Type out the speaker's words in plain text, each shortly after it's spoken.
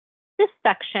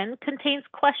section contains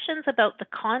questions about the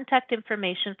contact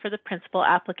information for the principal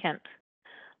applicant.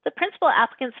 The principal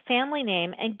applicant's family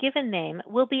name and given name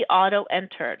will be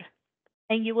auto-entered,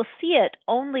 and you will see it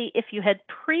only if you had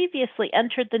previously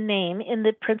entered the name in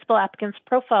the principal applicant's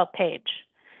profile page.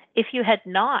 If you had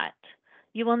not,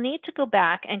 you will need to go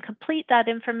back and complete that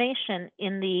information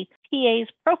in the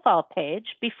PA's profile page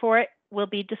before it will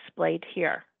be displayed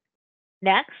here.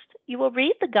 Next, you will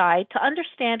read the guide to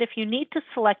understand if you need to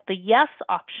select the Yes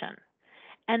option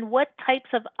and what types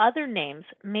of other names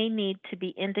may need to be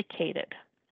indicated.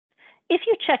 If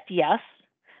you checked Yes,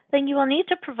 then you will need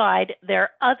to provide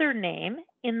their other name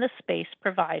in the space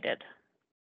provided.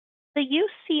 The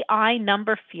UCI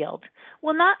number field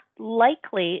will not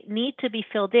likely need to be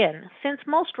filled in since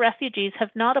most refugees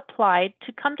have not applied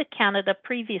to come to Canada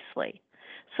previously,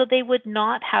 so they would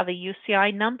not have a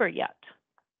UCI number yet.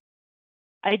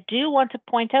 I do want to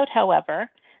point out, however,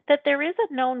 that there is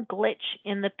a known glitch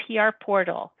in the PR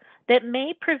portal that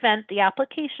may prevent the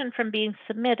application from being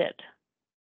submitted.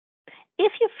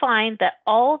 If you find that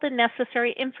all the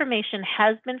necessary information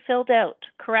has been filled out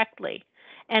correctly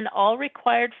and all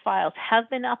required files have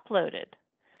been uploaded,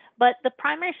 but the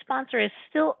primary sponsor is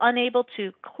still unable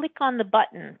to click on the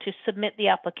button to submit the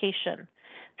application,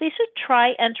 they should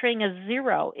try entering a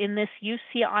 0 in this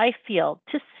UCI field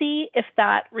to see if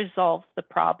that resolves the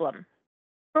problem.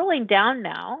 Scrolling down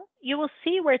now, you will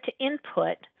see where to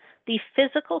input the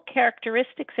physical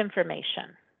characteristics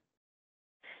information.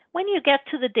 When you get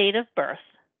to the date of birth,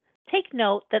 take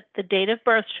note that the date of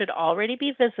birth should already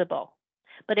be visible,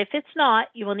 but if it's not,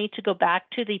 you will need to go back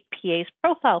to the PA's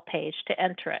profile page to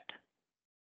enter it.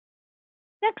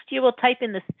 Next, you will type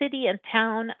in the city and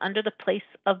town under the place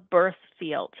of birth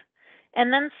field,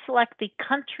 and then select the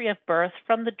country of birth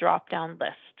from the drop-down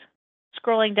list.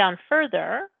 Scrolling down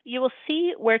further, you will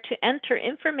see where to enter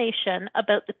information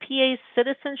about the PA's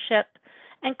citizenship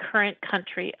and current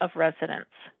country of residence.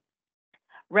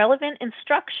 Relevant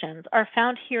instructions are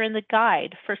found here in the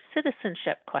guide for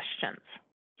citizenship questions,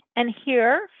 and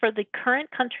here for the current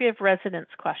country of residence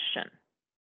question.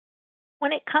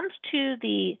 When it comes to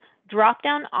the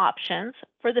drop-down options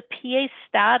for the PA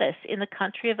status in the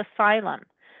country of asylum,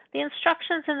 the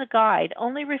instructions in the guide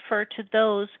only refer to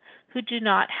those who do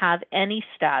not have any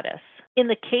status. In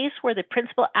the case where the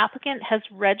principal applicant has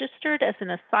registered as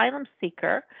an asylum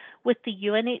seeker with the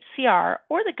UNHCR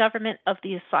or the government of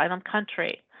the asylum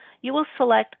country, you will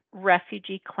select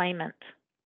Refugee Claimant.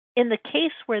 In the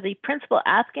case where the principal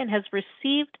applicant has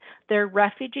received their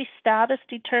refugee status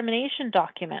determination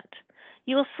document,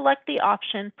 you will select the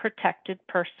option Protected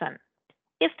Person.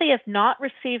 If they have not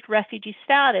received refugee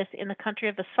status in the country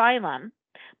of asylum,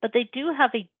 but they do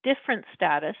have a different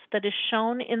status that is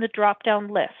shown in the drop-down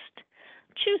list,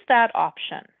 choose that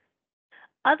option.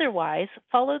 Otherwise,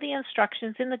 follow the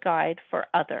instructions in the guide for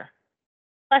Other.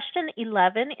 Question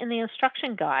 11 in the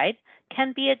instruction guide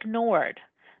can be ignored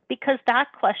because that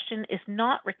question is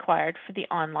not required for the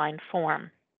online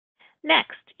form.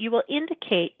 Next, you will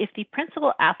indicate if the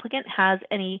principal applicant has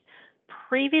any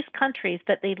previous countries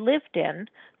that they lived in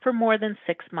for more than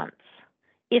 6 months.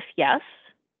 If yes,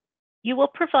 you will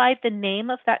provide the name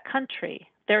of that country,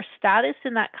 their status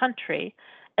in that country,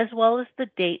 as well as the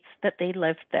dates that they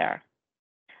lived there.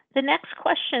 The next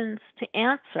questions to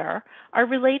answer are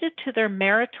related to their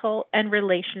marital and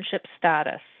relationship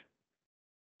status.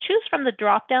 Choose from the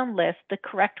drop-down list the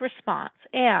correct response,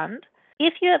 and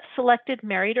if you have selected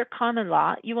married or common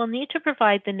law, you will need to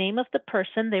provide the name of the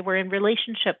person they were in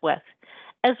relationship with,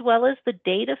 as well as the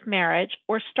date of marriage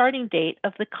or starting date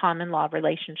of the common law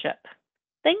relationship.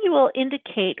 Then you will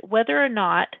indicate whether or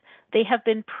not they have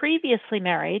been previously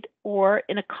married or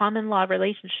in a common law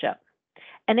relationship.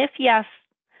 And if yes,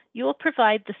 you will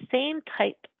provide the same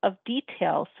type of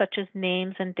detail such as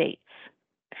names and dates.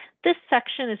 This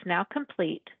section is now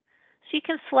complete, so you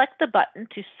can select the button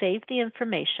to save the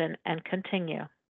information and continue.